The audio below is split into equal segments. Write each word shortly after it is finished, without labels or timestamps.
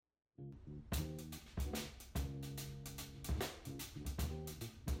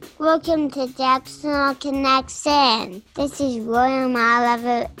Welcome to Jacksonville Connection. This is William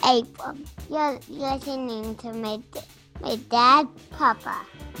Oliver Abram. You're listening to my dad, Papa.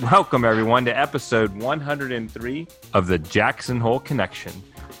 Welcome, everyone, to episode 103 of the Jackson Hole Connection.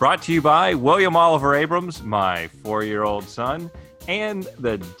 Brought to you by William Oliver Abrams, my 4-year-old son, and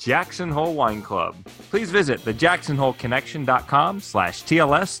the Jackson Hole Wine Club. Please visit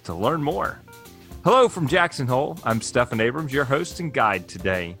thejacksonholeconnection.com/TLS to learn more. Hello from Jackson Hole. I'm Stephen Abrams, your host and guide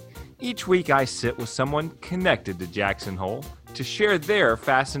today. Each week I sit with someone connected to Jackson Hole to share their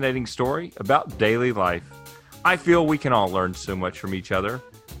fascinating story about daily life. I feel we can all learn so much from each other,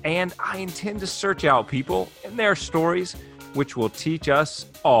 and I intend to search out people and their stories which will teach us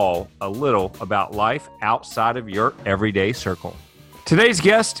all a little about life outside of your everyday circle. Today's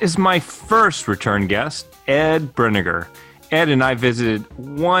guest is my first return guest, Ed Brenegar. Ed and I visited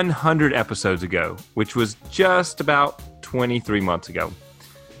 100 episodes ago, which was just about 23 months ago.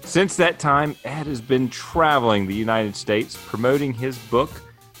 Since that time, Ed has been traveling the United States promoting his book,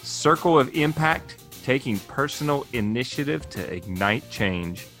 Circle of Impact, Taking Personal Initiative to Ignite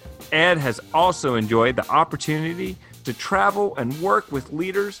Change. Ed has also enjoyed the opportunity to travel and work with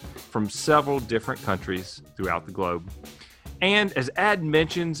leaders from several different countries throughout the globe. And as Ed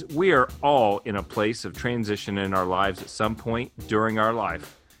mentions, we are all in a place of transition in our lives at some point during our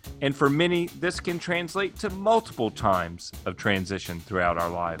life. And for many, this can translate to multiple times of transition throughout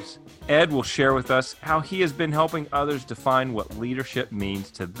our lives. Ed will share with us how he has been helping others define what leadership means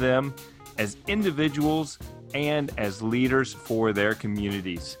to them as individuals and as leaders for their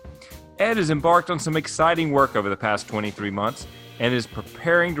communities. Ed has embarked on some exciting work over the past 23 months and is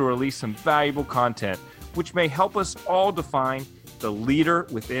preparing to release some valuable content which may help us all define the leader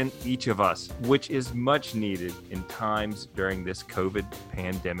within each of us, which is much needed in times during this COVID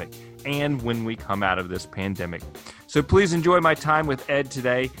pandemic and when we come out of this pandemic. So please enjoy my time with Ed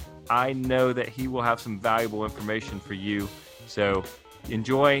today. I know that he will have some valuable information for you. So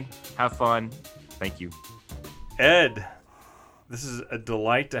enjoy, have fun. Thank you. Ed, this is a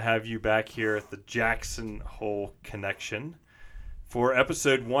delight to have you back here at the Jackson Hole Connection for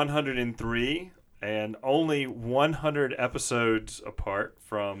episode 103. And only 100 episodes apart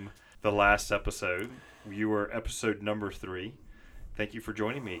from the last episode. You were episode number 3. Thank you for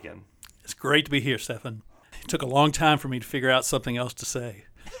joining me again. It's great to be here, Stephen. It took a long time for me to figure out something else to say.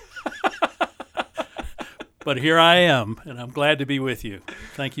 But here I am, and I'm glad to be with you.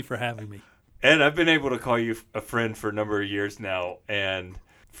 Thank you for having me. And I've been able to call you a friend for a number of years now. And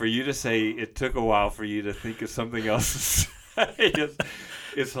for you to say it took a while for you to think of something else to say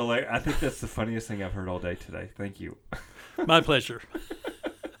it's hilarious. I think that's the funniest thing I've heard all day today. Thank you. My pleasure.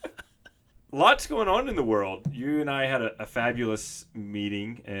 Lots going on in the world. You and I had a fabulous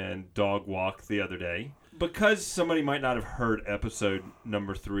meeting and dog walk the other day. Because somebody might not have heard episode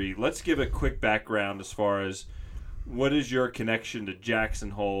number 3, let's give a quick background as far as what is your connection to Jackson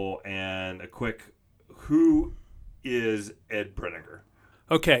Hole and a quick who is Ed Brenegar?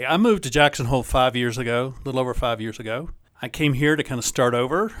 Okay, I moved to Jackson Hole 5 years ago, a little over 5 years ago. I came here to kind of start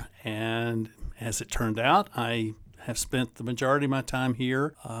over, and as it turned out, I have spent the majority of my time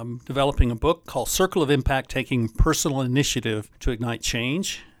here developing a book called Circle of Impact, Taking Personal Initiative to Ignite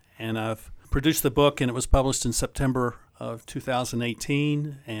Change. And I've produced the book, and it was published in September of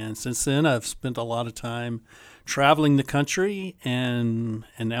 2018. And since then, I've spent a lot of time traveling the country and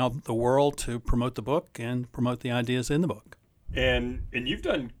now the world to promote the book and promote the ideas in the book. And you've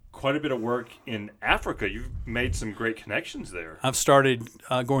done quite a bit of work in Africa. You've made some great connections there. I've started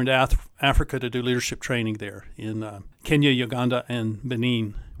going to Africa to do leadership training there in Kenya, Uganda, and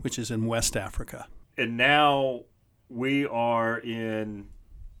Benin, which is in West Africa. And now we are in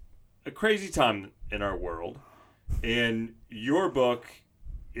a crazy time in our world. And your book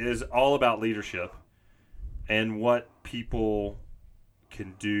is all about leadership and what people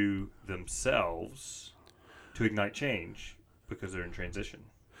can do themselves to ignite change because they're in transition.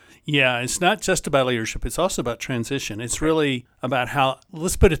 Yeah, it's not just about leadership. It's also about transition. It's really about how,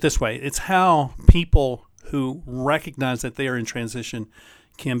 let's put it this way, it's how people who recognize that they are in transition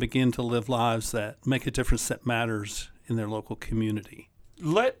can begin to live lives that make a difference that matters in their local community.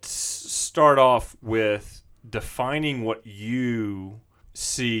 Let's start off with defining what you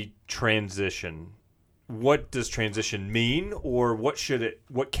see transition. What does transition mean, or what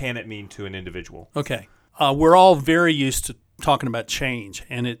can it mean to an individual? Okay. We're all very used to talking about change,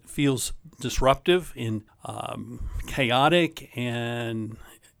 and it feels disruptive and chaotic and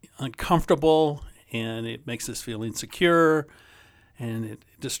uncomfortable, and it makes us feel insecure, and it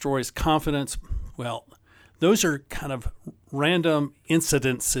destroys confidence. Well, those are kind of random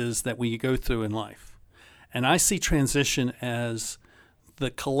incidences that we go through in life. And I see transition as the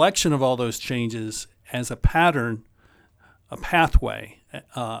collection of all those changes as a pattern, a pathway,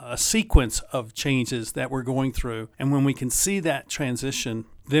 a sequence of changes that we're going through. And when we can see that transition,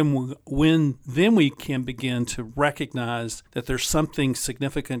 then we can begin to recognize that there's something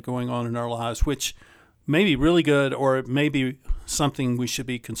significant going on in our lives, which may be really good or it may be something we should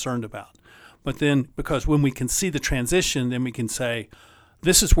be concerned about. But then, because when we can see the transition, then we can say,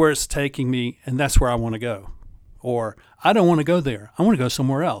 this is where it's taking me, and that's where I want to go. Or, I don't want to go there. I want to go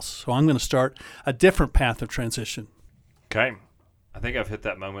somewhere else. So I'm going to start a different path of transition. Okay. I think I've hit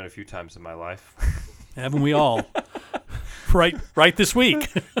that moment a few times in my life. Haven't we all? Right this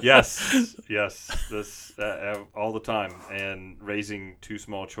week. Yes. This all the time. And raising 2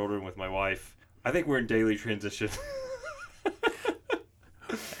 small children with my wife, I think we're in daily transition.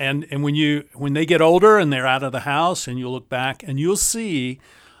 And when they get older and they're out of the house, and you'll look back and you'll see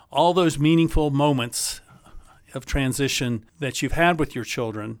all those meaningful moments of transition that you've had with your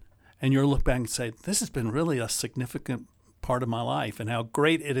children, and you'll look back and say, this has been really a significant part of my life and how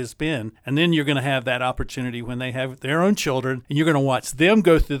great it has been. And then you're going to have that opportunity when they have their own children, and you're going to watch them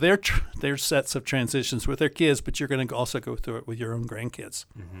go through their sets of transitions with their kids, but you're going to also go through it with your own grandkids.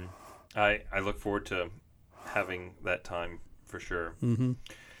 Mm-hmm. I look forward to having that time for sure. Mm-hmm.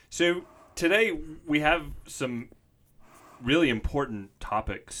 So today we have some really important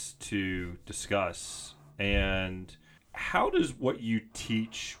topics to discuss. And how does what you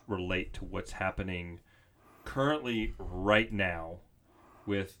teach relate to what's happening currently right now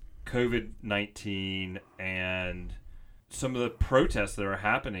with COVID-19 and some of the protests that are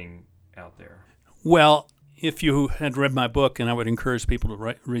happening out there? Well, if you had read my book, and I would encourage people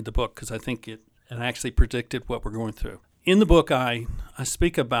to read the book because I think it actually predicted what we're going through. In the book, I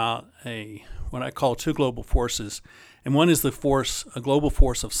speak about what I call 2 global forces, and one is a global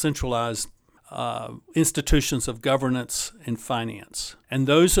force of centralized institutions of governance and finance. And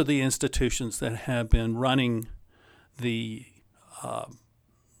those are the institutions that have been running the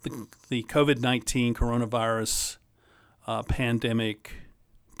COVID-19 coronavirus pandemic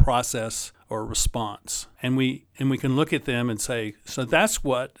process or response. And we can look at them and say, so that's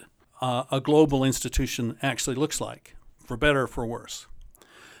what a global institution actually looks like, for better or for worse.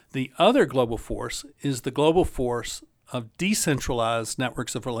 The other global force is the global force of decentralized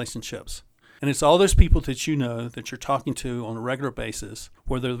networks of relationships. And it's all those people that you know that you're talking to on a regular basis,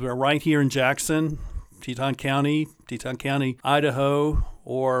 whether they're right here in Jackson, Teton County, Idaho,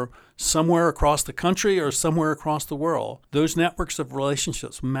 or somewhere across the country or somewhere across the world. Those networks of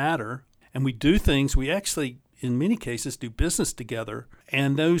relationships matter, and we do things. We actually, in many cases, do business together.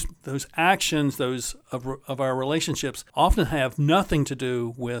 And those actions, those of our relationships, often have nothing to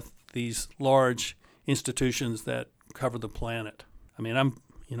do with these large institutions that cover the planet. I mean,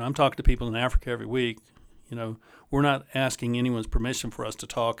 I'm talking to people in Africa every week. We're not asking anyone's permission for us to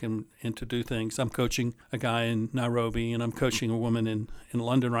talk and to do things. I'm coaching a guy in Nairobi, and I'm coaching a woman in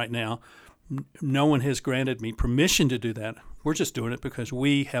London right now. No one has granted me permission to do that. We're just doing it because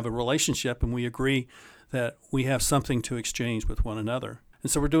we have a relationship and we agree that we have something to exchange with one another.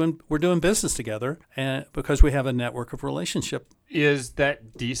 And so we're doing business together, and because we have a network of relationship. Is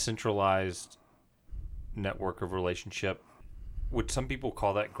that decentralized network of relationship, would some people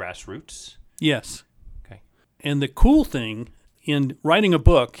call that grassroots? Yes. Okay. And the cool thing in writing a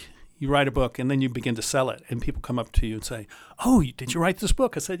book, you write a book and then you begin to sell it, and people come up to you and say, "Oh, did you write this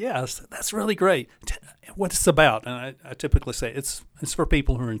book?" I said, "Yes, that's really great. What it's about?" And I typically say it's for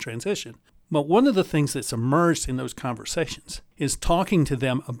people who are in transition. But one of the things that's emerged in those conversations is talking to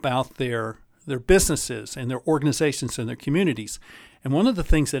them about their businesses and their organizations and their communities. And one of the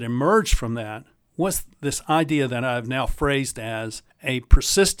things that emerged from that was this idea that I've now phrased as a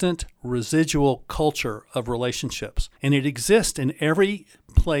persistent residual culture of relationships. And it exists in every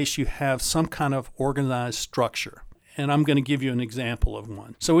place you have some kind of organized structure. And I'm going to give you an example of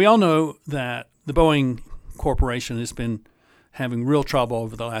one. So we all know that the Boeing Corporation has been having real trouble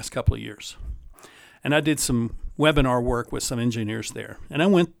over the last couple of years. And I did some webinar work with some engineers there. And I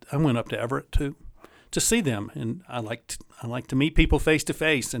went up to Everett to see them. And I like to meet people face to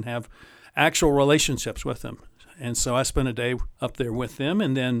face and have actual relationships with them. And so I spent a day up there with them.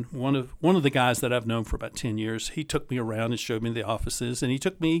 And then one of the guys that I've known for about 10 years, he took me around and showed me the offices, and he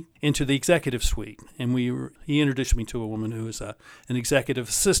took me into the executive suite. And he introduced me to a woman who was an executive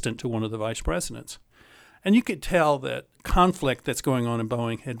assistant to one of the vice presidents. And you could tell that conflict that's going on in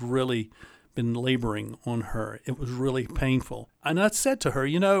Boeing had really been laboring on her. It was really painful. And I said to her,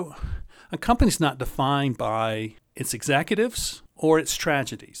 a company's not defined by its executives or its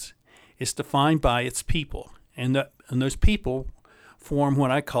tragedies. is defined by its people. And those people form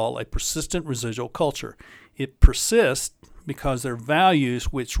what I call a persistent residual culture. It persists because their values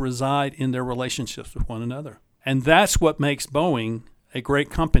which reside in their relationships with one another. And that's what makes Boeing a great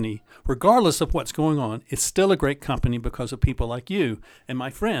company. Regardless of what's going on, it's still a great company because of people like you and my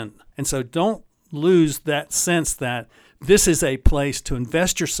friend. And so don't lose that sense that this is a place to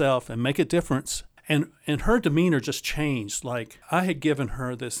invest yourself and make a difference. And her demeanor just changed. Like I had given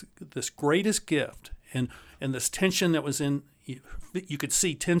her this greatest gift, and this tension that was in, you could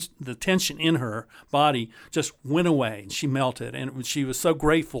see the tension in her body just went away, and she melted. And she was so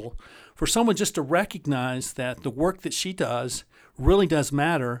grateful for someone just to recognize that the work that she does really does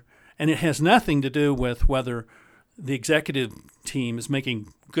matter, and it has nothing to do with whether the executive team is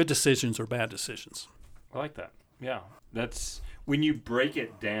making good decisions or bad decisions. I like that. Yeah. That's when you break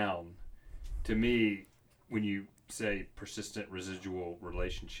it down, to me, when you say persistent residual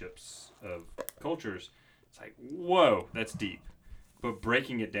relationships of cultures, it's like, whoa, that's deep. But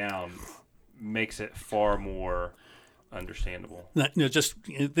breaking it down makes it far more understandable. No, just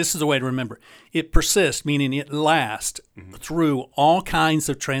this is a way to remember. It persists, meaning it lasts through all kinds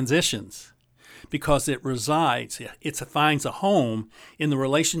of transitions because it resides, it finds a home in the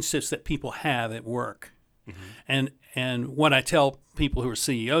relationships that people have at work. And what I tell people who are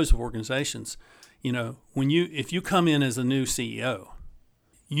CEOs of organizations, if you come in as a new CEO,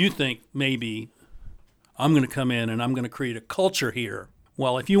 you think maybe I'm going to come in and I'm going to create a culture here.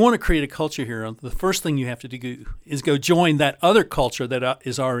 Well, if you want to create a culture here, the first thing you have to do is go join that other culture that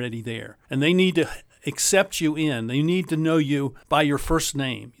is already there. And they need to accept you in. They need to know you by your first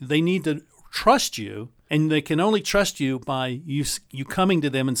name. They need to trust you, and they can only trust you by you coming to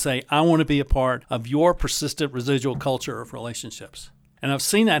them and say, I want to be a part of your persistent residual culture of relationships. And I've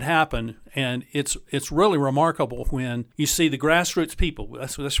seen that happen, and it's really remarkable when you see the grassroots people.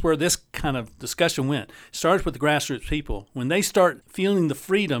 That's where this kind of discussion went. It starts with the grassroots people. When they start feeling the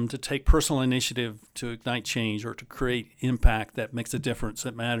freedom to take personal initiative to ignite change or to create impact that makes a difference,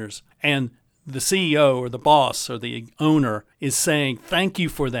 that matters, and the CEO or the boss or the owner is saying, thank you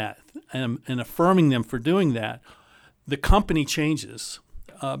for that, and affirming them for doing that, the company changes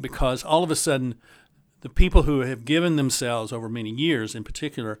because all of a sudden the people who have given themselves over many years in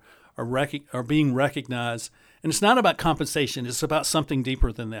particular are being recognized. And it's not about compensation. It's about something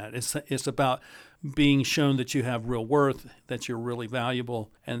deeper than that. It's about being shown that you have real worth, that you're really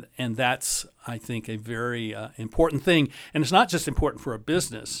valuable. And that's, I think, a very important thing. And it's not just important for a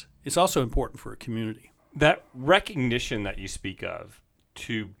business. It's also important for a community. That recognition that you speak of,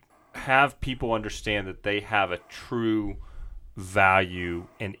 to have people understand that they have a true value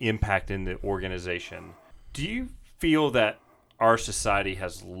and impact in the organization. Do you feel that our society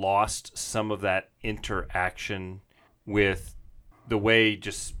has lost some of that interaction with the way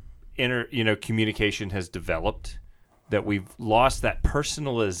just communication has developed? That we've lost that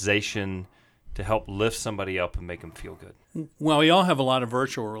personalization to help lift somebody up and make them feel good? Well, we all have a lot of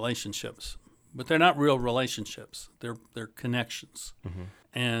virtual relationships, but they're not real relationships. They're connections.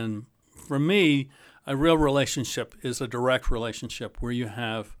 And for me, a real relationship is a direct relationship where you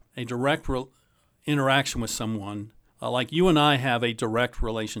have a direct interaction with someone, like you and I have a direct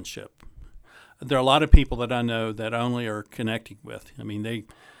relationship. There are a lot of people that I know that only are connecting with. I mean,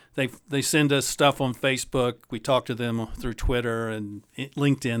 they send us stuff on Facebook. We talk to them through Twitter and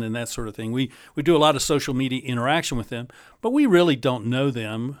LinkedIn and that sort of thing. We do a lot of social media interaction with them, but we really don't know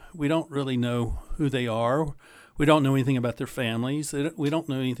them. We don't really know who they are. We don't know anything about their families. We don't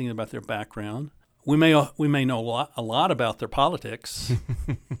know anything about their background. We may know a lot about their politics,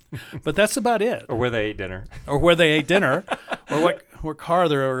 but that's about it. Or where they ate dinner. Or what car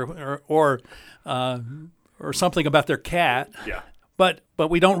they're or something about their cat. Yeah. But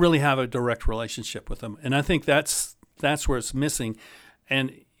we don't really have a direct relationship with them, and I think that's where it's missing.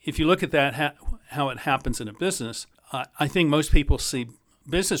 And if you look at that, how it happens in a business, I think most people see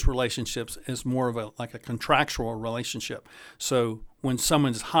business relationships as more of a contractual relationship. So when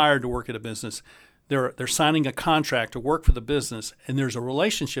someone's hired to work at a business, they're signing a contract to work for the business, and there's a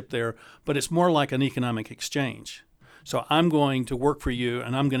relationship there, but it's more like an economic exchange. So I'm going to work for you,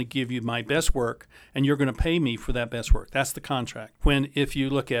 and I'm going to give you my best work, and you're going to pay me for that best work. That's the contract. If you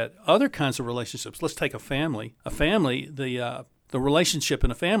look at other kinds of relationships, let's take a family. The relationship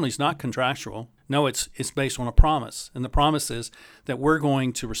in a family is not contractual. No, it's based on a promise. And the promise is that we're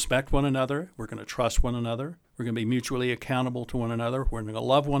going to respect one another. We're going to trust one another. We're going to be mutually accountable to one another. We're going to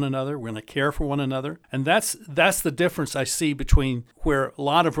love one another. We're going to care for one another. And that's the difference I see between where a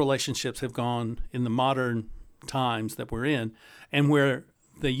lot of relationships have gone in the modern times that we're in and where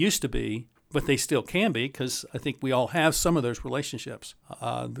they used to be but they still can be, because I think we all have some of those relationships.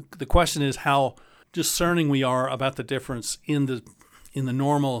 The question is how discerning we are about the difference in the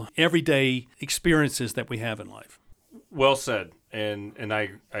normal everyday experiences that we have in life. Well said, and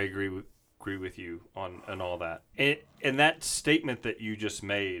I agree with you on all that. And that statement that you just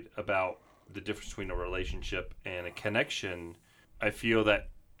made about the difference between a relationship and a connection, I feel that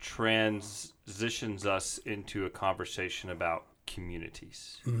transitions us into a conversation about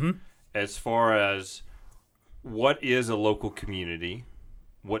communities. Mm-hmm. As far as what is a local community,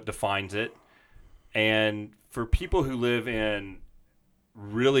 what defines it, and for people who live in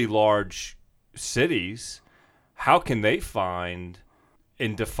really large cities, how can they find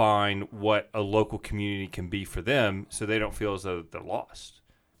and define what a local community can be for them so they don't feel as though they're lost?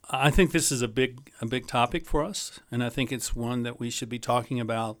 I think this is a big topic for us, and I think it's one that we should be talking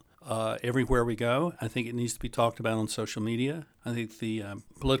about everywhere we go. I think it needs to be talked about on social media. I think the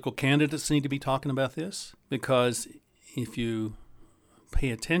political candidates need to be talking about this, because if you pay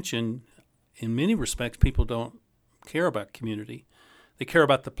attention, in many respects, people don't care about community. They care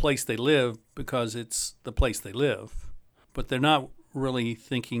about the place they live because it's the place they live, but they're not really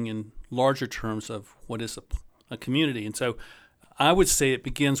thinking in larger terms of what is a community. And so I would say it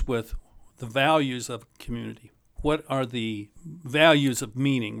begins with the values of a community. What are the values of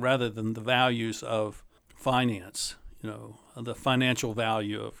meaning rather than the values of finance, the financial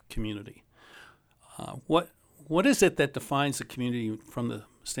value of community? What is it that defines a community from the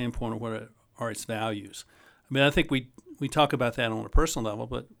standpoint of what are its values? I mean, I think we talk about that on a personal level,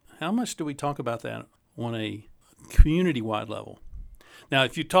 but how much do we talk about that on a community-wide level? Now,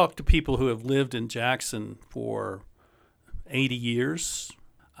 if you talk to people who have lived in Jackson for 80 years,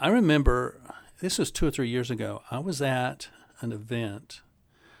 I remember, this was 2 or 3 years ago, I was at an event,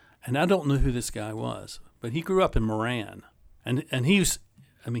 and I don't know who this guy was, but he grew up in Moran, and he was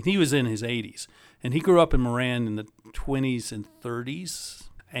in his 80s, and he grew up in Moran in the 20s and 30s,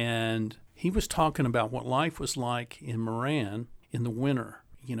 and he was talking about what life was like in Moran in the winter.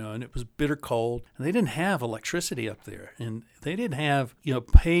 And it was bitter cold, and they didn't have electricity up there, and they didn't have,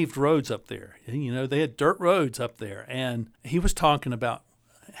 paved roads up there. They had dirt roads up there, and he was talking about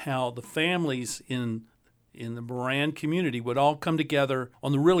how the families in the Moran community would all come together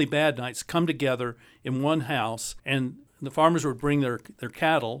on the really bad nights, come together in one house, and the farmers would bring their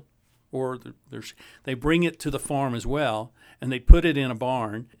cattle, or they bring it to the farm as well, and they put it in a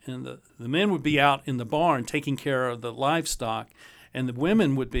barn, and the men would be out in the barn taking care of the livestock, and the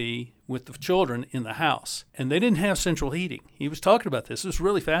women would be with the children in the house. And they didn't have central heating. He was talking about this. It was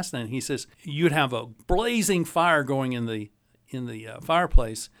really fascinating. He says you'd have a blazing fire going in the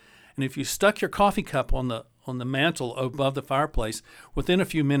fireplace, and if you stuck your coffee cup on the mantle above the fireplace, within a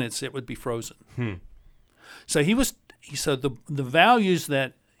few minutes it would be frozen. So the values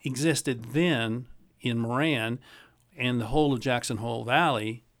that existed then in Moran and the whole of Jackson Hole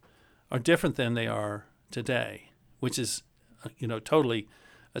Valley are different than they are today, which is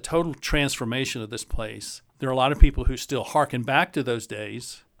a total transformation of this place. There are a lot of people who still hearken back to those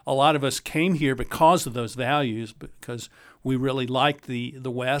days. A lot of us came here because of those values, because we really liked the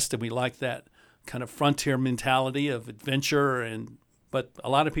West, and we liked that kind of frontier mentality of adventure. But a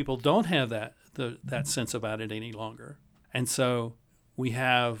lot of people don't have that sense about it any longer. And so we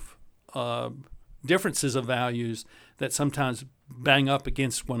have differences of values that sometimes bang up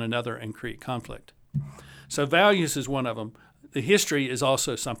against one another and create conflict. So values is one of them. The history is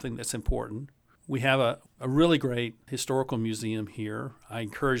also something that's important. We have a really great historical museum here. I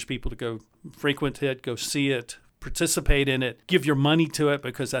encourage people to go frequent it, go see it, participate in it, give your money to it,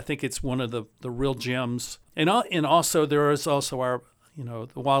 because I think it's one of the real gems. And also there is also our the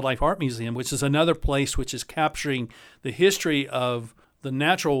Wildlife Art Museum, which is another place which is capturing the history of the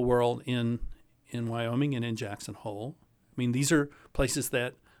natural world in Wyoming and in Jackson Hole. I mean, these are places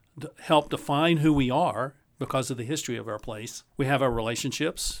that help define who we are because of the history of our place. We have our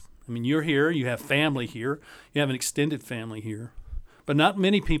relationships. I mean, you're here, you have family here, you have an extended family here. But not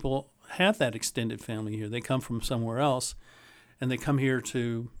many people have that extended family here. They come from somewhere else, and they come here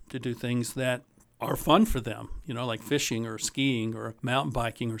to do things that are fun for them, like fishing or skiing or mountain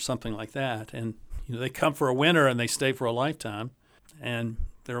biking or something like that. And they come for a winter and they stay for a lifetime. And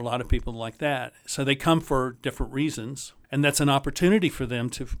there are a lot of people like that. So they come for different reasons, and that's an opportunity for them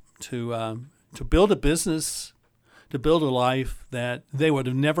to build a business, to build a life that they would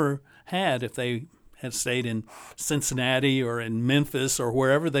have never had if they had stayed in Cincinnati or in Memphis or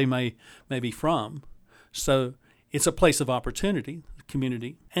wherever they may be from. So it's a place of opportunity,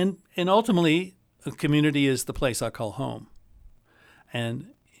 community, and ultimately a community is the place I call home. And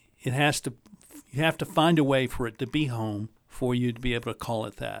you have to find a way for it to be home for you to be able to call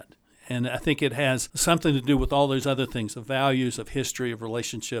it that. And I think it has something to do with all those other things, of values, of history, of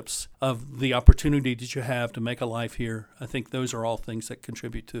relationships, of the opportunity that you have to make a life here. I think those are all things that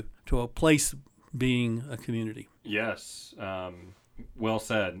contribute to a place being a community. Yes, well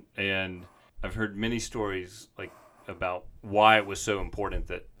said. And I've heard many stories about why it was so important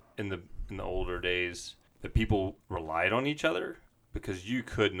that in the older days that people relied on each other, because you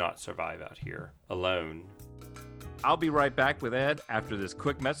could not survive out here alone. I'll be right back with Ed after this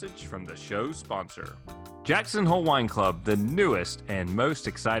quick message from the show's sponsor. Jackson Hole Wine Club, the newest and most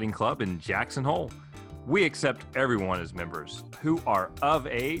exciting club in Jackson Hole. We accept everyone as members who are of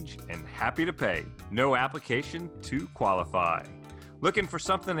age and happy to pay. No application to qualify. Looking for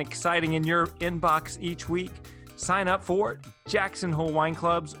something exciting in your inbox each week? Sign up for Jackson Hole Wine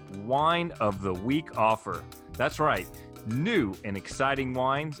Club's Wine of the Week offer. That's right, new and exciting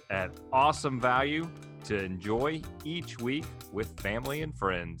wines at awesome value to enjoy each week with family and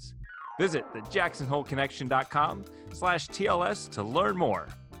friends. Visit thejacksonholeconnection.com/TLS to learn more.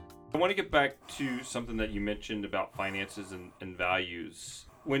 I want to get back to something that you mentioned about finances and values.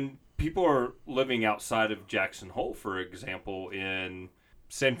 When people are living outside of Jackson Hole, for example, in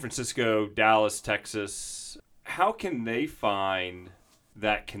San Francisco, Dallas, Texas, how can they find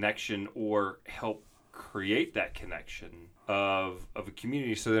that connection or help create that connection of a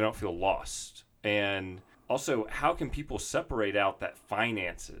community so they don't feel lost? And also, how can people separate out that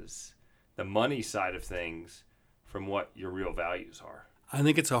finances, the money side of things, from what your real values are? I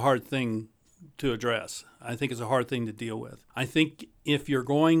think it's a hard thing to address. I think it's a hard thing to deal with. I think if you're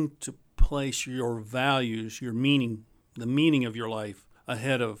going to place your values, your meaning, the meaning of your life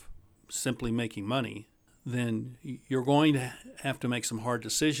ahead of simply making money, then you're going to have to make some hard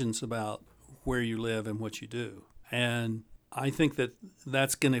decisions about where you live and what you do. And I think that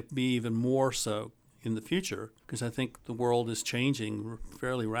that's going to be even more so in the future, because I think the world is changing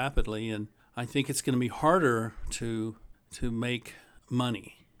fairly rapidly, and I think it's going to be harder to make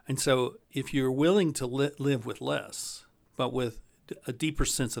money. And so if you're willing to live with less, but with a deeper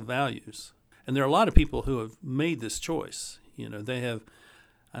sense of values, and there are a lot of people who have made this choice. They have,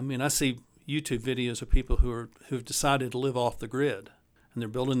 I see YouTube videos of people who've decided to live off the grid, and they're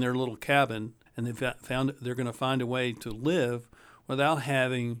building their little cabin, and they've found they're going to find a way to live without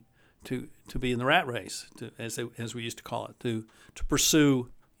having to be in the rat race, as we used to call it, to pursue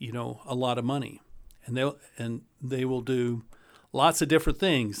a lot of money, and they will do lots of different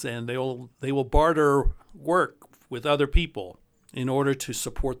things, and they will barter work with other people in order to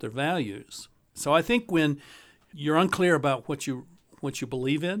support their values. So I think when you're unclear about what you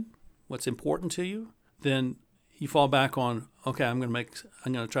believe in, what's important to you, then you fall back on, okay, I'm going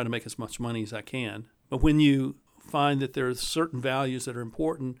to try to make as much money as I can. But when you find that there are certain values that are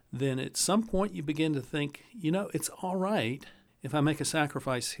important, then at some point you begin to think, it's all right if I make a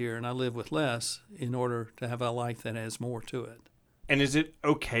sacrifice here and I live with less in order to have a life that has more to it. And is it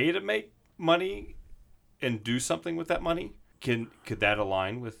okay to make money and do something with that money? Could that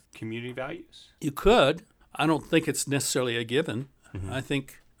align with community values? You could. I don't think it's necessarily a given. Mm-hmm. I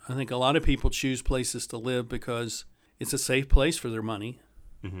think a lot of people choose places to live because it's a safe place for their money.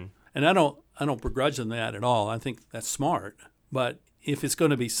 Mm-hmm. And I don't begrudge them that at all. I think that's smart. But if it's going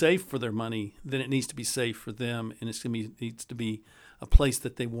to be safe for their money, then it needs to be safe for them, and needs to be a place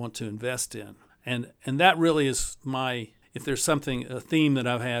that they want to invest in. And that really is if there's a theme that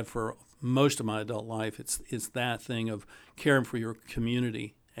I've had for most of my adult life, it's that thing of caring for your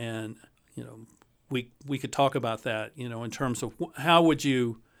community. And we could talk about that, in terms of how would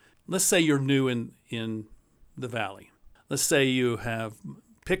you, let's say you're new in the valley. Let's say you have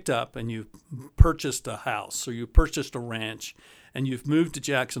picked up and you've purchased a house or you purchased a ranch and you've moved to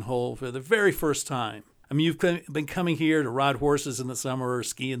Jackson Hole for the very first time. You've been coming here to ride horses in the summer or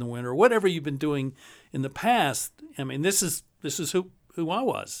ski in the winter, or whatever you've been doing in the past. This is who I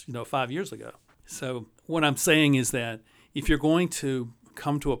was, 5 years ago. So what I'm saying is that if you're going to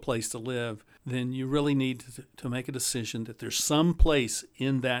come to a place to live, then you really need to make a decision that there's some place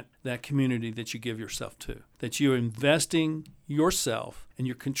in that community that you give yourself to, that you're investing yourself and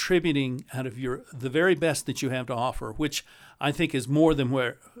you're contributing out of the very best that you have to offer, which I think is more than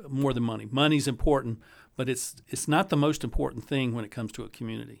money. Money's important, but it's not the most important thing when it comes to a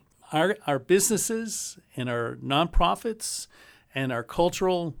community. Our businesses and our nonprofits and our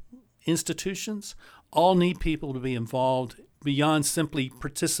cultural institutions all need people to be involved beyond simply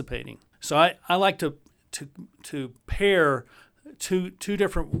participating. So I like to pair two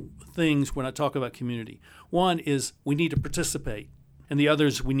different things when I talk about community. One is we need to participate, and the other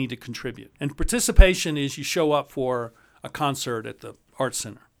is we need to contribute. And participation is you show up for a concert at the Arts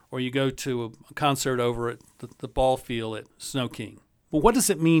Center, or you go to a concert over at the ball field at Snow King. But what does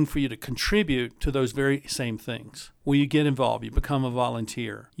it mean for you to contribute to those very same things? Well, you get involved. You become a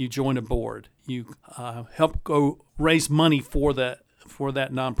volunteer. You join a board. You help go raise money for that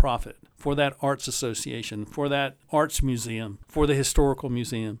nonprofit, for that arts association, for that arts museum, for the historical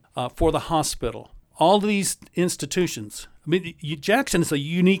museum, for the hospital. All these institutions. I mean, Jackson is a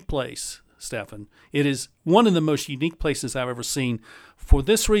unique place, Stephan. It is one of the most unique places I've ever seen for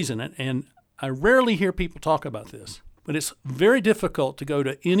this reason, and I rarely hear people talk about this, but it's very difficult to go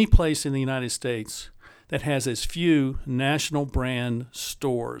to any place in the United States that has as few national brand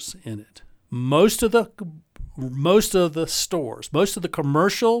stores in it. Most of the stores, most of the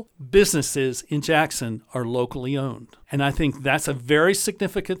commercial businesses in Jackson are locally owned. And I think that's a very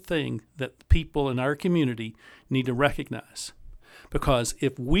significant thing that people in our community need to recognize. Because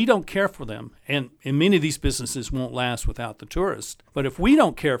if we don't care for them, and many of these businesses won't last without the tourists, but if we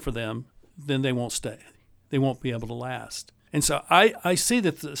don't care for them, then they won't stay. They won't be able to last. And so I see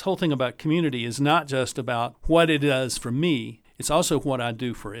that this whole thing about community is not just about what it does for me, it's also what I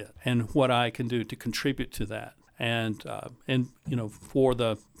do for it and what I can do to contribute to that. And for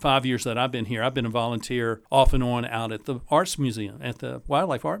the 5 years that I've been here, I've been a volunteer off and on out at the Arts Museum, at the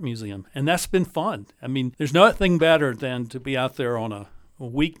Wildlife Art Museum. And that's been fun. I mean, there's nothing better than to be out there on a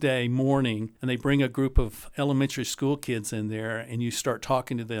weekday morning and they bring a group of elementary school kids in there and you start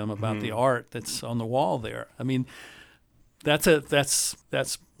talking to them about the art that's on the wall there. I mean, that's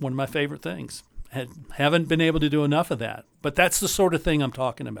one of my favorite things. Haven't been able to do enough of that. But that's the sort of thing I'm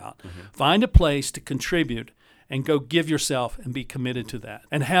talking about. Mm-hmm. Find a place to contribute and go give yourself and be committed to that.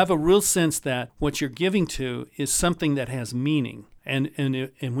 And have a real sense that what you're giving to is something that has meaning. And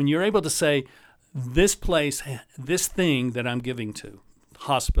when you're able to say, this place, this thing that I'm giving to,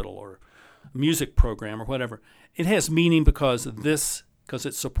 hospital or music program or whatever, it has meaning because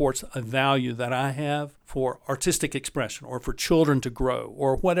it supports a value that I have for artistic expression or for children to grow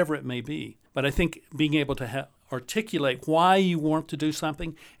or whatever it may be. But I think being able to articulate why you want to do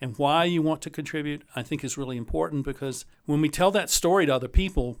something and why you want to contribute, I think is really important, because when we tell that story to other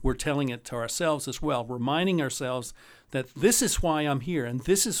people, we're telling it to ourselves as well, reminding ourselves that this is why I'm here and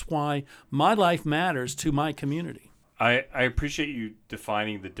this is why my life matters to my community. I appreciate you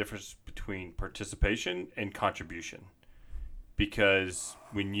defining the difference between participation and contribution, because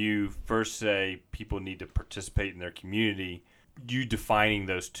when you first say people need to participate in their community, you defining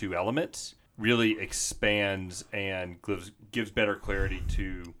those two elements really expands and gives better clarity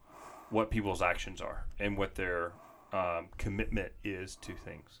to what people's actions are and what their commitment is to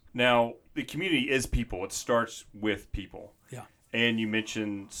things. Now, the community is people. It starts with people. Yeah. And you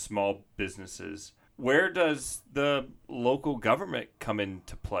mentioned small businesses. Where does the local government come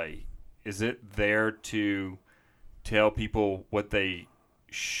into play? Is it there to tell people what they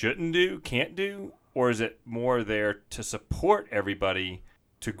shouldn't do, can't do? Or is it more there to support everybody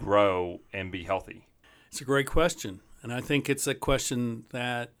to grow and be healthy? It's a great question. And I think it's a question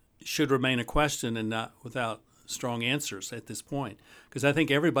that should remain a question and not without strong answers at this point. Because I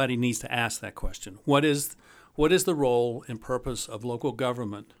think everybody needs to ask that question. What is the role and purpose of local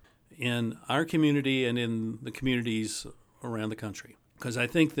government in our community and in the communities around the country? Because I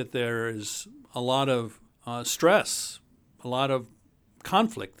think that there is a lot of stress, a lot of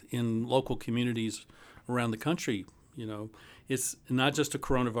conflict in local communities around the country. You know, it's not just a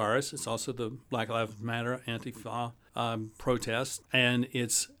coronavirus, it's also the Black Lives Matter Antifa protest, and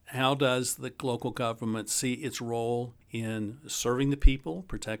it's how does the local government see its role in serving the people,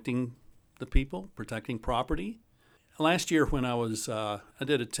 protecting property. Last year when I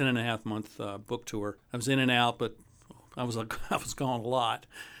did a 10.5-month book tour. I was in and out, but I was gone a lot.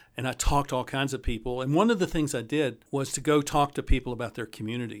 And I talked to all kinds of people. And one of the things I did was to go talk to people about their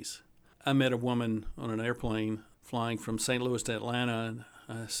communities. I met a woman on an airplane flying from St. Louis to Atlanta,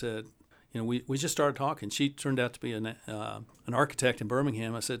 and I said, we just started talking. She turned out to be an architect in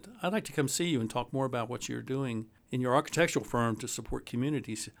Birmingham. I said, I'd like to come see you and talk more about what you're doing in your architectural firm to support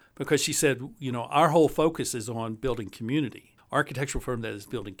communities. Because she said, our whole focus is on building community. Architectural firm that is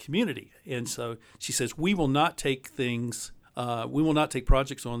building community. And so she says, we will not take projects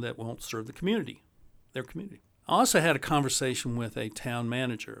on that won't serve the community, their community. I also had a conversation with a town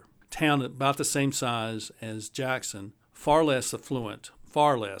manager, town about the same size as Jackson, far less affluent,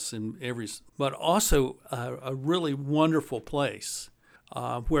 far less in every, but also a really wonderful place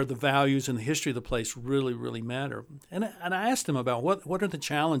where the values and the history of the place really, really matter. And I asked him about what are the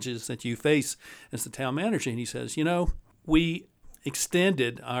challenges that you face as the town manager, and he says, we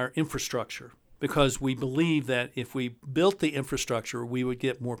extended our infrastructure because we believe that if we built the infrastructure, we would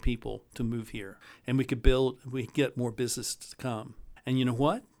get more people to move here, and we could get more business to come. And you know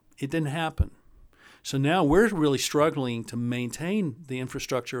what? It didn't happen. So now we're really struggling to maintain the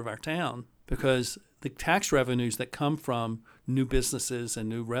infrastructure of our town because the tax revenues that come from new businesses and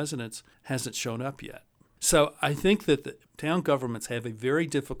new residents hasn't shown up yet. So I think that the town governments have a very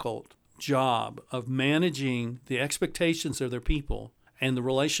difficult job of managing the expectations of their people and the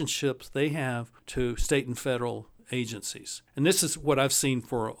relationships they have to state and federal agencies. And this is what I've seen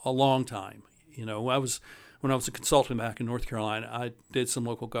for a long time. When I was a consultant back in North Carolina, I did some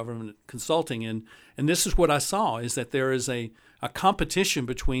local government consulting, and this is what I saw, is that there is a competition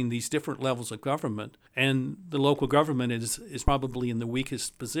between these different levels of government, and the local government is probably in the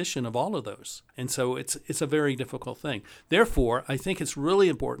weakest position of all of those. And so it's a very difficult thing. Therefore, I think it's really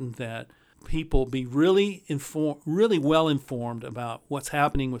important that people be really well informed about what's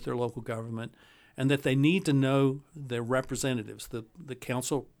happening with their local government, and that they need to know their representatives, the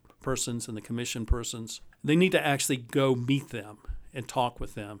council persons and the commission persons. They need to actually go meet them and talk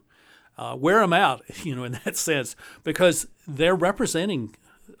with them, wear them out, in that sense, because they're representing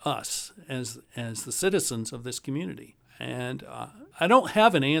us as the citizens of this community. And I don't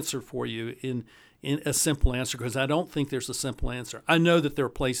have an answer for you in a simple answer, because I don't think there's a simple answer. I know that there are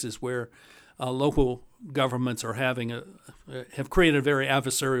places where local governments are have created a very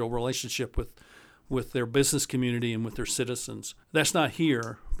adversarial relationship with their business community and with their citizens. That's not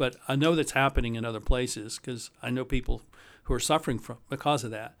here, but I know that's happening in other places because I know people who are suffering because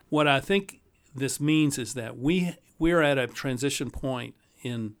of that. What I think this means is that we're at a transition point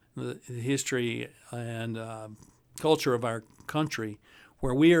in the history and culture of our country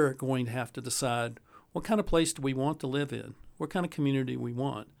where we are going to have to decide what kind of place do we want to live in, what kind of community we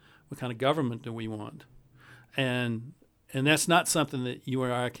want, what kind of government do we want. And that's not something that you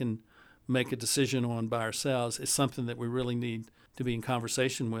or I can make a decision on by ourselves. It's something that we really need to be in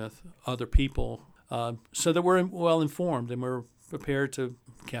conversation with other people so that we're well informed and we're prepared to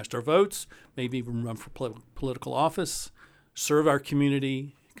cast our votes, maybe even run for political office, serve our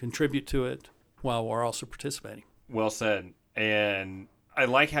community, contribute to it while we're also participating. Well said. And I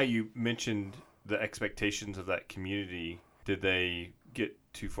like how you mentioned the expectations of that community. Did they get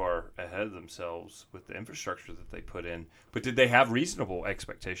too far ahead of themselves with the infrastructure that they put in? But did they have reasonable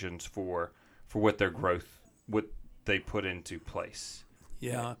expectations for what their growth, what they put into place?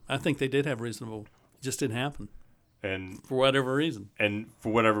 Yeah, I think they did have reasonable. It just didn't happen. And for whatever reason.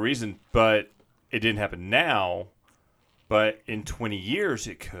 But it didn't happen now. But in 20 years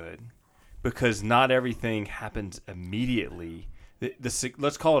it could, because not everything happens immediately.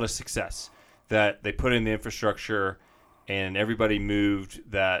 Let's call it a success, that they put in the infrastructure and everybody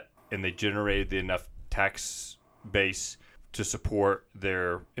moved that, and they generated enough tax base to support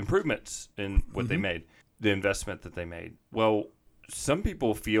their improvements in what they made, the investment that they made. Well, some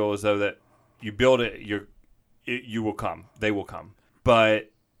people feel as though that you build it, you will come, they will come.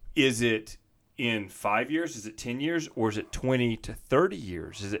 But is it in 5 years? Is it 10 years? Or is it 20 to 30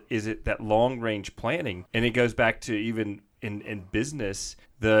 years? Is it that long range planning? And it goes back to even in business,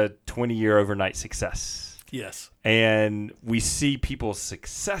 the 20-year overnight success. Yes. And we see people's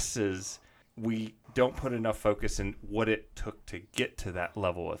successes. We don't put enough focus in what it took to get to that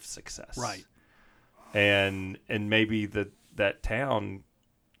level of success. Right. And maybe that town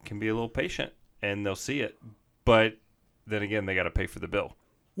can be a little patient and they'll see it. But then again, they got to pay for the bill.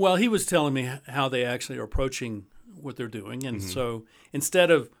 Well, he was telling me how they actually are approaching what they're doing. And so instead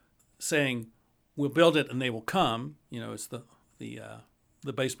of saying, we'll build it and they will come, it's the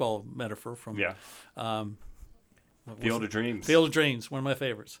baseball metaphor from Field of Dreams. Field of Dreams, one of my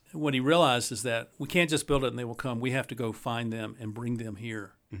favorites. What he realized is that we can't just build it and they will come. We have to go find them and bring them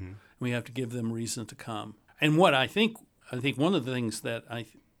here. Mm-hmm. We have to give them reason to come. And what I think one of the things that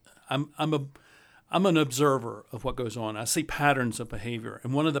I'm an observer of what goes on. I see patterns of behavior.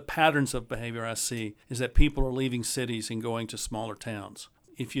 And one of the patterns of behavior I see is that people are leaving cities and going to smaller towns.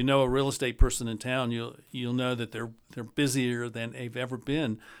 If you know a real estate person in town, you'll know that they're busier than they've ever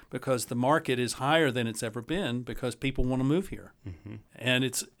been because the market is higher than it's ever been because people want to move here. Mm-hmm. And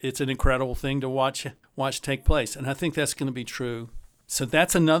it's an incredible thing to watch take place. And I think that's going to be true. So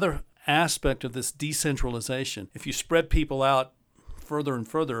that's another aspect of this decentralization. If you spread people out further and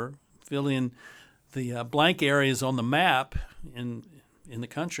further, fill in the blank areas on the map in the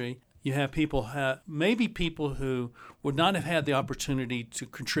country, you have maybe people who would not have had the opportunity to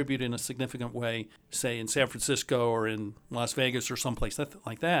contribute in a significant way, say in San Francisco or in Las Vegas or someplace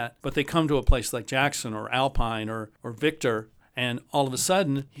like that, but they come to a place like Jackson or Alpine or Victor, and all of a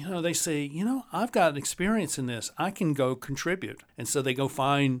sudden, they say, I've got experience in this. I can go contribute. And so they go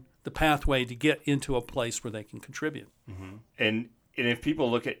find the pathway to get into a place where they can contribute. Mm-hmm. And if people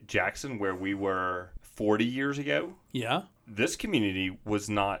look at Jackson, where we were 40 years ago, this community was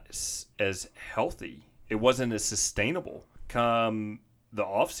not as healthy. It wasn't as sustainable. Come the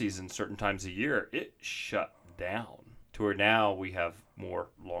off season, certain times a year, it shut down to where now we have more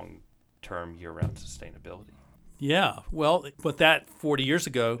long-term year-round sustainability. Yeah, well, but that 40 years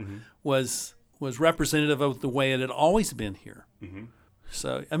ago was representative of the way it had always been here. Mm-hmm.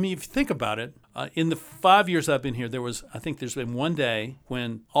 So, I mean, if you think about it, in the 5 years I've been here, I think there's been one day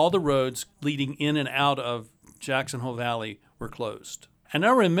when all the roads leading in and out of Jackson Hole Valley were closed. And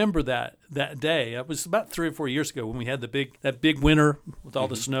I remember that day. It was about 3 or 4 years ago when we had that big winter with all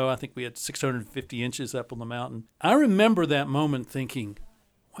the snow. I think we had 650 inches up on the mountain. I remember that moment thinking,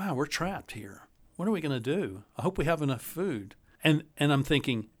 wow, we're trapped here. What are we going to do? I hope we have enough food. And I'm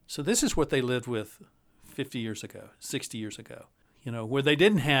thinking, so this is what they lived with 50 years ago, 60 years ago, where they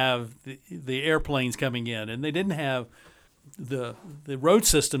didn't have the airplanes coming in and they didn't have the road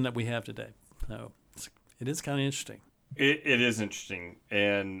system that we have today. So it is kind of interesting. It is interesting,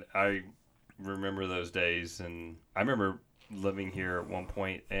 and I remember those days, and I remember living here at one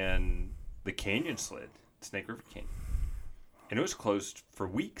point, and the canyon slid, Snake River Canyon, and it was closed for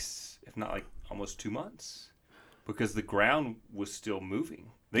weeks, if not like almost 2 months, because the ground was still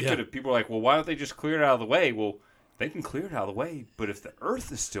moving. People were like, well, why don't they just clear it out of the way? Well, they can clear it out of the way, but if the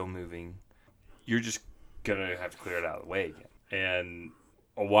earth is still moving, you're just going to have to clear it out of the way again. And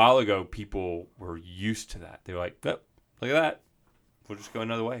a while ago, people were used to that. They were like, oh, look at that. We'll just go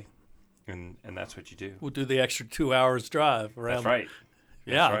another way. And that's what you do. We'll do the extra 2 hours drive around. That's right.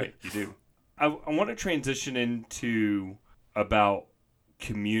 Yeah. That's right. You do. I want to transition into about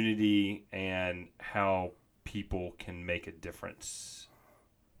community and how people can make a difference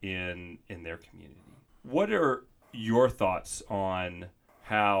in their community. What are your thoughts on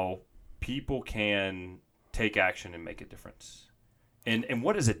how people can take action and make a difference? And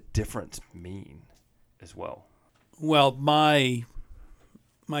what does a difference mean as well? Well, my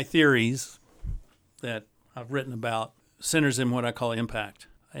theories that I've written about centers in what I call impact.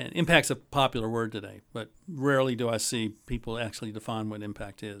 And impact's a popular word today, but rarely do I see people actually define what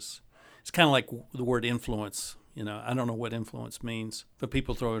impact is. It's kind of like the word influence. I don't know what influence means, but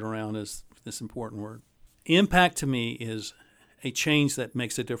people throw it around as this important word. Impact to me is a change that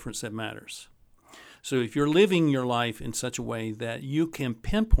makes a difference that matters. So if you're living your life in such a way that you can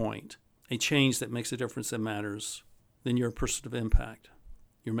pinpoint a change that makes a difference that matters, then you're a person of impact.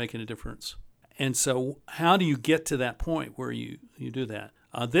 You're making a difference. And so how do you get to that point where you do that?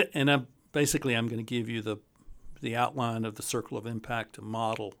 I'm going to give you the outline of the circle of impact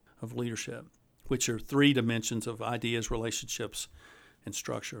model of leadership, which are 3 dimensions of ideas, relationships, and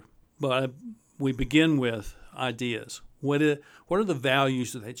structure. But we begin with ideas. What are the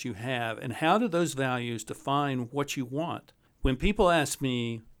values that you have, and how do those values define what you want? When people ask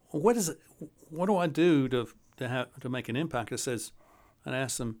me, what do I do to make an impact? I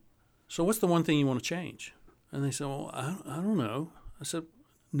ask them, so what's the one thing you want to change? And they say, well, I don't know. I said,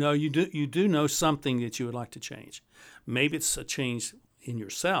 no, you do know something that you would like to change. Maybe it's a change in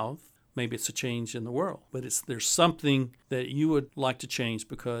yourself. Maybe it's a change in the world. But there's something that you would like to change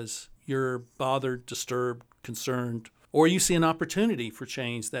because you're bothered, disturbed, concerned, or you see an opportunity for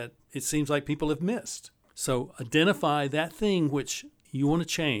change that it seems like people have missed. So identify that thing which you want to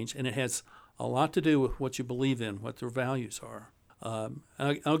change, and it has a lot to do with what you believe in, what their values are.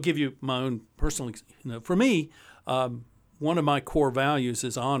 I'll give you my own personal, for me, one of my core values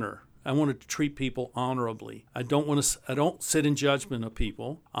is honor. I want to treat people honorably. I don't sit in judgment of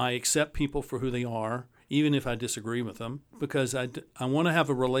people. I accept people for who they are, even if I disagree with them, because I want to have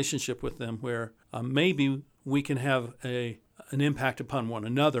a relationship with them where maybe we can have an impact upon one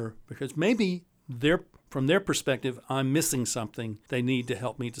another, because maybe from their perspective, I'm missing something they need to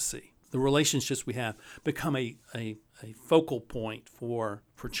help me to see. The relationships we have become a focal point for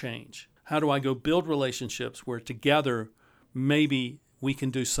change. How do I go build relationships where together maybe we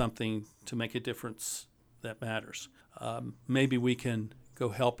can do something to make a difference that matters? Maybe we can go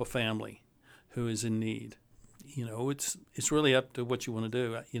help a family who is in need. It's really up to what you want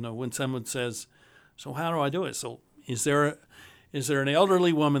to do. When someone says, so how do I do it? So is there an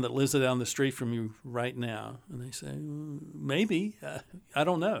elderly woman that lives down the street from you right now? And they say, maybe. I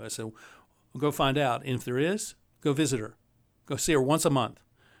don't know. I said, well, go find out. And if there is, go visit her. Go see her once a month.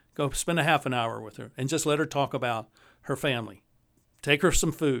 Go spend a half an hour with her and just let her talk about her family. Take her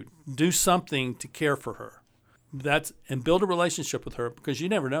some food. Do something to care for her. And build a relationship with her, because you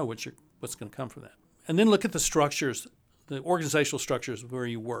never know what's going to come from that. And then look at the structures, the organizational structures where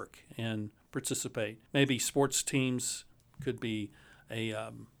you work and participate. Maybe sports teams could be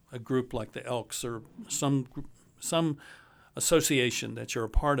a group like the Elks or some association that you're a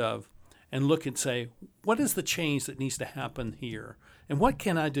part of, and look and say, what is the change that needs to happen here? And what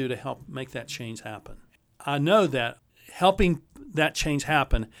can I do to help make that change happen? I know that helping that change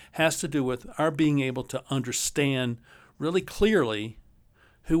happen has to do with our being able to understand really clearly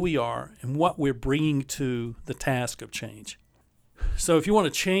who we are and what we're bringing to the task of change. So if you want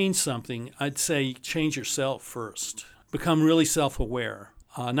to change something, I'd say change yourself first. Become really self-aware.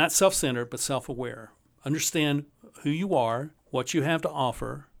 Not self-centered, but self-aware. Understand who you are, what you have to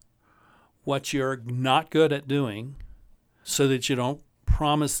offer, what you're not good at doing, so that you don't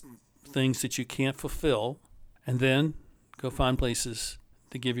promise things that you can't fulfill, and then go find places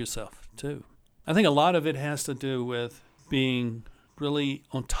to give yourself to. I think a lot of it has to do with being really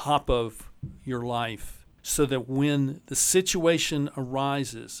on top of your life, so that when the situation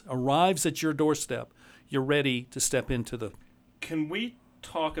arrives at your doorstep, you're ready to step into the... Can we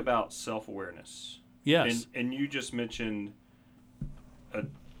talk about self-awareness? Yes. And you just mentioned a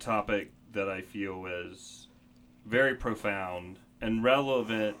topic that I feel is very profound and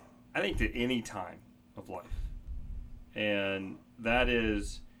relevant, I think, to any time of life. And that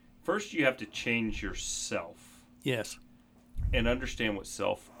is, first you have to change yourself. Yes. And understand what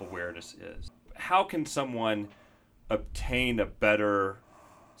self-awareness is. How can someone obtain a better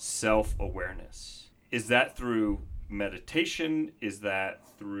self-awareness? Is that through meditation? Is that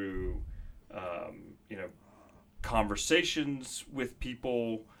through, conversations with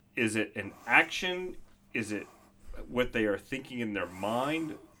people? Is it an action? Is it what they are thinking in their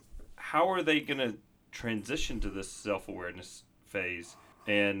mind? How are they going to transition to this self-awareness phase?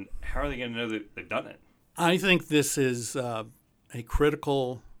 And how are they going to know that they've done it? I think this is a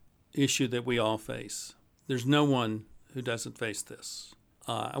critical issue that we all face. There's no one who doesn't face this.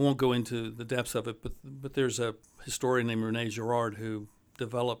 I won't go into the depths of it, but there's a historian named René Girard who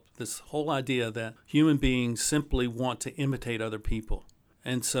developed this whole idea that human beings simply want to imitate other people.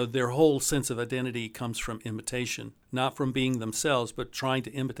 And so their whole sense of identity comes from imitation, not from being themselves, but trying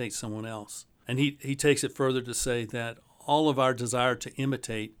to imitate someone else. And he takes it further to say that all of our desire to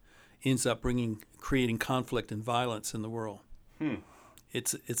imitate ends up creating conflict and violence in the world.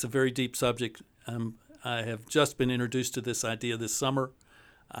 It's a very deep subject. I have just been introduced to this idea this summer.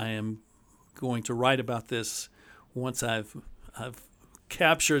 I am going to write about this once I've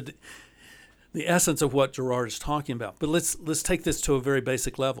captured the essence of what Girard is talking about. But let's take this to a very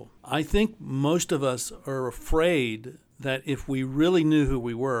basic level. I think most of us are afraid that if we really knew who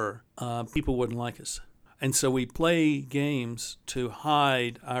we were, people wouldn't like us. And so we play games to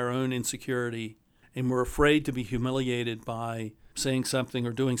hide our own insecurity, and we're afraid to be humiliated by saying something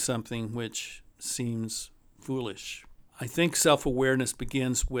or doing something which seems foolish. I think self-awareness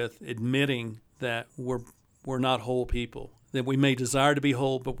begins with admitting that we're not whole people, that we may desire to be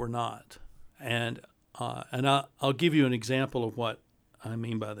whole, but we're not. And I'll give you an example of what I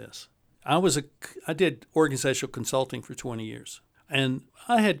mean by this. I did organizational consulting for 20 years, and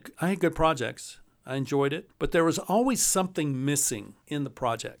I had good projects. I enjoyed it, but there was always something missing in the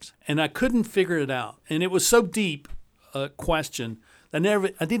projects, and I couldn't figure it out. And it was so deep a question that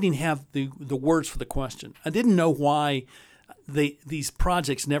I didn't even have the words for the question. I didn't know why these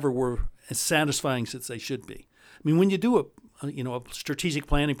projects never were as satisfying as they should be. I mean, when you do a strategic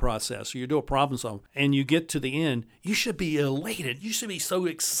planning process, or you do a problem solve, and you get to the end, you should be elated. You should be so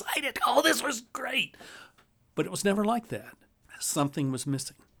excited. Oh, this was great. But it was never like that. Something was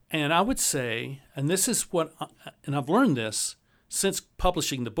missing. And I would say, and this is and I've learned this since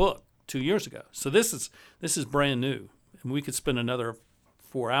publishing the book 2 years ago. So this is brand new, and we could spend another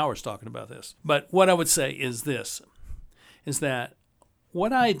 4 hours talking about this. But what I would say is this, is that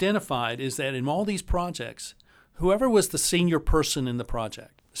what I identified is that in all these projects, whoever was the senior person in the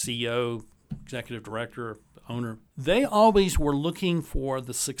project, CEO, executive director, owner, they always were looking for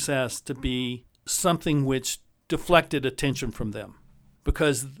the success to be something which deflected attention from them,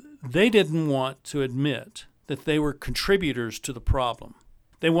 because they didn't want to admit that they were contributors to the problem.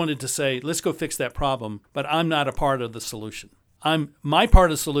 They wanted to say, let's go fix that problem, but I'm not a part of the solution. My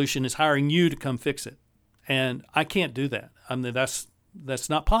part of the solution is hiring you to come fix it. And I can't do that. I mean, that's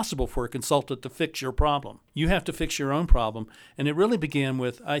not possible for a consultant to fix your problem. You have to fix your own problem. And it really began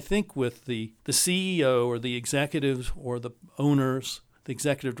with, I think, with the CEO or the executives or the owners, the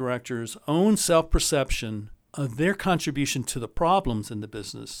executive directors' own self-perception of their contribution to the problems in the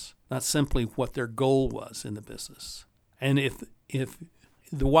business, not simply what their goal was in the business. And if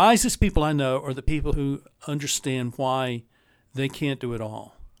the wisest people I know are the people who understand why they can't do it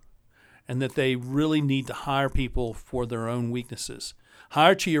all, and that they really need to hire people for their own weaknesses.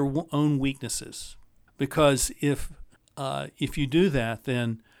 Hire to your own weaknesses, because if you do that,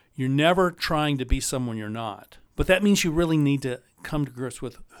 then you're never trying to be someone you're not. But that means you really need to come to grips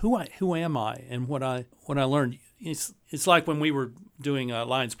with who am I and what I learned. It's like when we were doing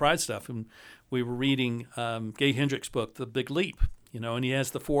Lions Pride stuff and we were reading Gay Hendricks' book, The Big Leap, and he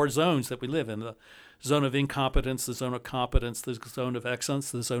has the 4 zones that we live in: the zone of incompetence, the zone of competence, the zone of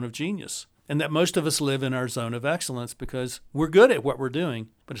excellence, the zone of genius. And that most of us live in our zone of excellence because we're good at what we're doing,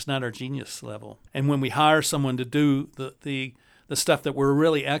 but it's not our genius level. And when we hire someone to do the stuff that we're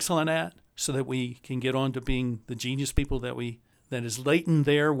really excellent at so that we can get on to being the genius people that is latent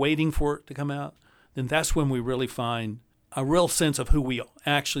there waiting for it to come out, then that's when we really find a real sense of who we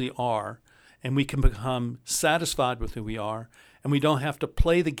actually are, and we can become satisfied with who we are, and we don't have to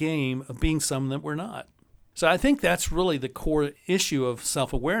play the game of being someone that we're not. So I think that's really the core issue of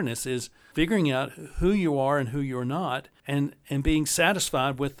self-awareness, is figuring out who you are and who you're not, and being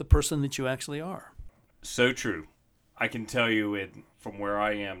satisfied with the person that you actually are. So true. I can tell you from where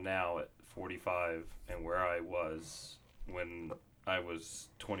I am now at 45 and where I was when I was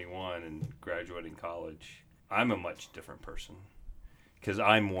 21 and graduating college, I'm a much different person because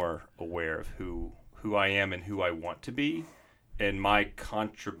I'm more aware of who I am and who I want to be, and my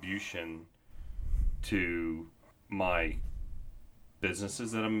contribution to my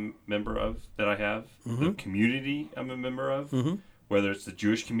businesses that I'm a member of, that I have, the community I'm a member of, whether it's the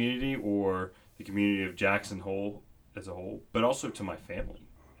Jewish community or the community of Jackson Hole as a whole, but also to my family.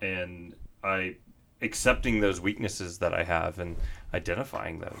 And accepting those weaknesses that I have and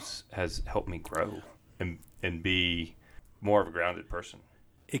identifying those has helped me grow and be more of a grounded person.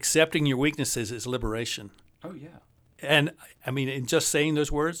 Accepting your weaknesses is liberation. Oh, yeah. And I mean, in just saying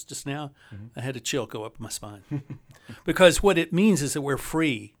those words just now, I had a chill go up my spine. Because what it means is that we're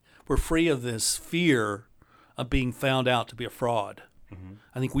free. We're free of this fear of being found out to be a fraud.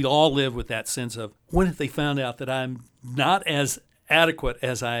 I think we all live with that sense of, what if they found out that I'm not as adequate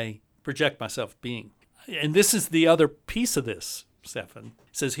as I project myself being? And this is the other piece of this, Stefan.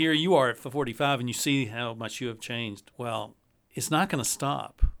 It says, here you are at 45 and you see how much you have changed. Well, it's not going to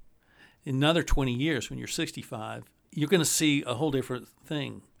stop. In another 20 years, when you're 65, you're going to see a whole different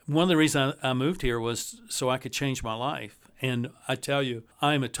thing. One of the reasons I moved here was so I could change my life. And I tell you,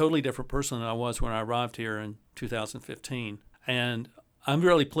 I'm a totally different person than I was when I arrived here in 2015. And I'm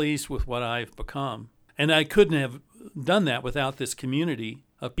really pleased with what I've become. And I couldn't have done that without this community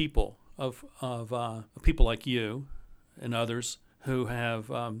of people, of people like you and others who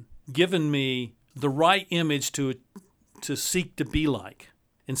have given me the right image to seek to be like.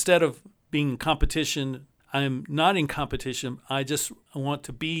 Instead of being in competition, I'm not in competition. I just want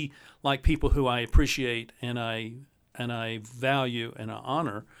to be like people who I appreciate and I value and I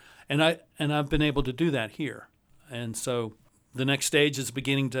honor, and I've been able to do that here. And so the next stage is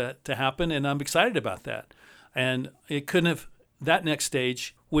beginning to happen, and I'm excited about that. And it couldn't have, that next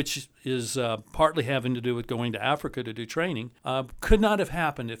stage, which is partly having to do with going to Africa to do training, could not have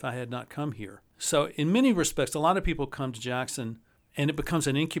happened if I had not come here. So in many respects, a lot of people come to Jackson and it becomes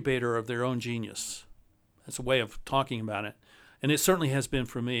an incubator of their own genius. That's a way of talking about it. And it certainly has been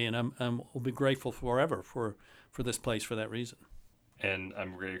for me, and will be grateful forever for this place for that reason. And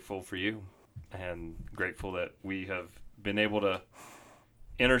I'm grateful for you, and grateful that we have been able to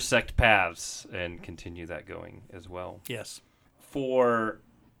intersect paths and continue that going as well. Yes. For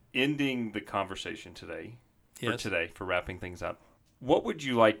ending the conversation today, for wrapping things up, what would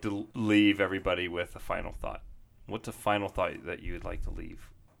you like to leave everybody with a final thought? What's a final thought that you would like to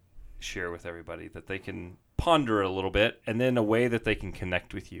share with everybody that they can ponder a little bit, and then a way that they can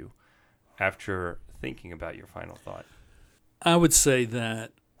connect with you after thinking about your final thought? I would say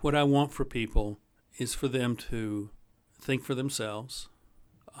that what I want for people is for them to think for themselves,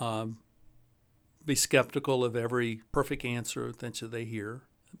 be skeptical of every perfect answer that they hear,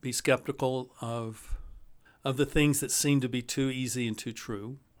 be skeptical of the things that seem to be too easy and too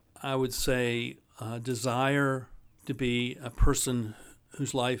true. I would say desire to be a person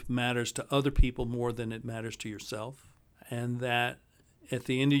whose life matters to other people more than it matters to yourself, and that at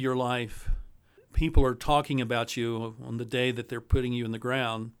the end of your life, people are talking about you on the day that they're putting you in the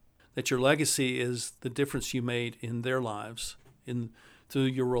ground, that your legacy is the difference you made in their lives, through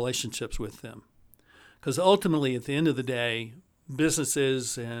your relationships with them. Because ultimately, at the end of the day,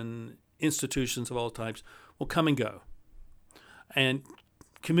 businesses and institutions of all types will come and go. And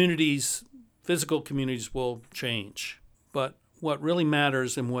communities, physical communities, will change. But what really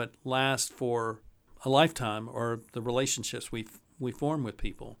matters and what lasts for a lifetime are the relationships we form with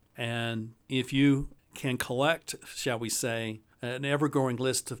people. And if you can collect, shall we say, an ever-growing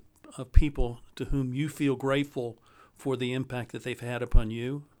list of people to whom you feel grateful for the impact that they've had upon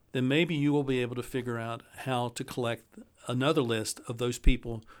you, then maybe you will be able to figure out how to collect another list of those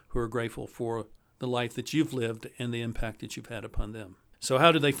people who are grateful for the life that you've lived and the impact that you've had upon them. So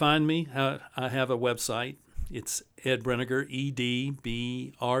how do they find me? I have a website. It's Ed Brenegar,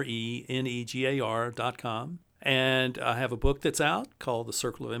 EDBRENEGAR.com. And I have a book that's out called The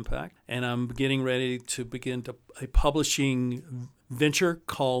Circle of Impact. And I'm getting ready to begin a publishing venture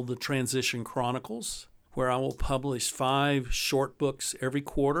called The Transition Chronicles, where I will publish 5 short books every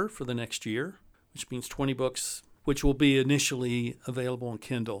quarter for the next year, which means 20 books, which will be initially available on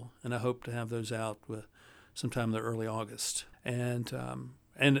Kindle. And I hope to have those out sometime in the early August. And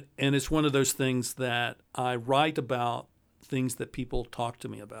it's one of those things that I write about things that people talk to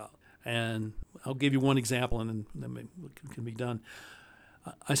me about. And I'll give you one example, and then it can be done.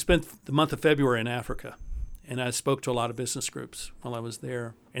 I spent the month of February in Africa, and I spoke to a lot of business groups while I was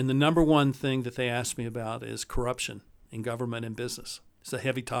there. And the number one thing that they asked me about is corruption in government and business. It's a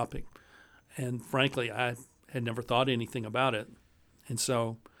heavy topic. And frankly, I had never thought anything about it. And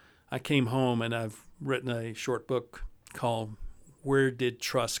so I came home, and I've written a short book called Where Did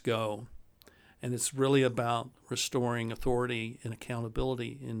Trust Go? And it's really about restoring authority and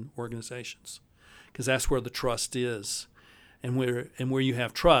accountability in organizations, because that's where the trust is. And where you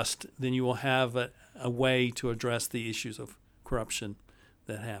have trust, then you will have a way to address the issues of corruption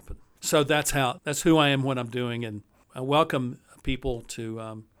that happen. So that's who I am, what I'm doing, and I welcome people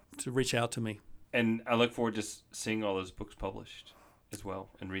to reach out to me. And I look forward to seeing all those books published as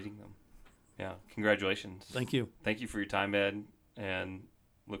well and reading them. Yeah, congratulations. Thank you. Thank you for your time, Ed, and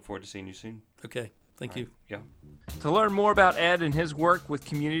look forward to seeing you soon. Okay, thank you. Yeah. To learn more about Ed and his work with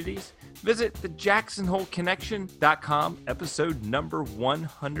communities, visit thejacksonholeconnection.com, episode number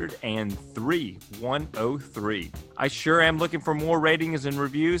 103. I sure am looking for more ratings and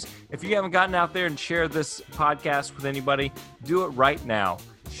reviews. If you haven't gotten out there and shared this podcast with anybody, do it right now.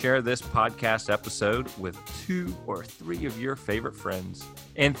 Share this podcast episode with 2 or 3 of your favorite friends.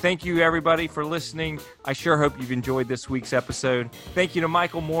 And thank you, everybody, for listening. I sure hope you've enjoyed this week's episode. Thank you to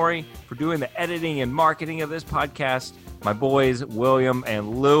Michael Morey for doing the editing and marketing of this podcast, my boys, William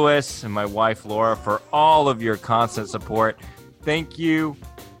and Lewis, and my wife, Laura, for all of your constant support. Thank you.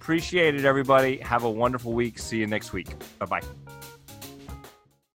 Appreciate it, everybody. Have a wonderful week. See you next week. Bye-bye.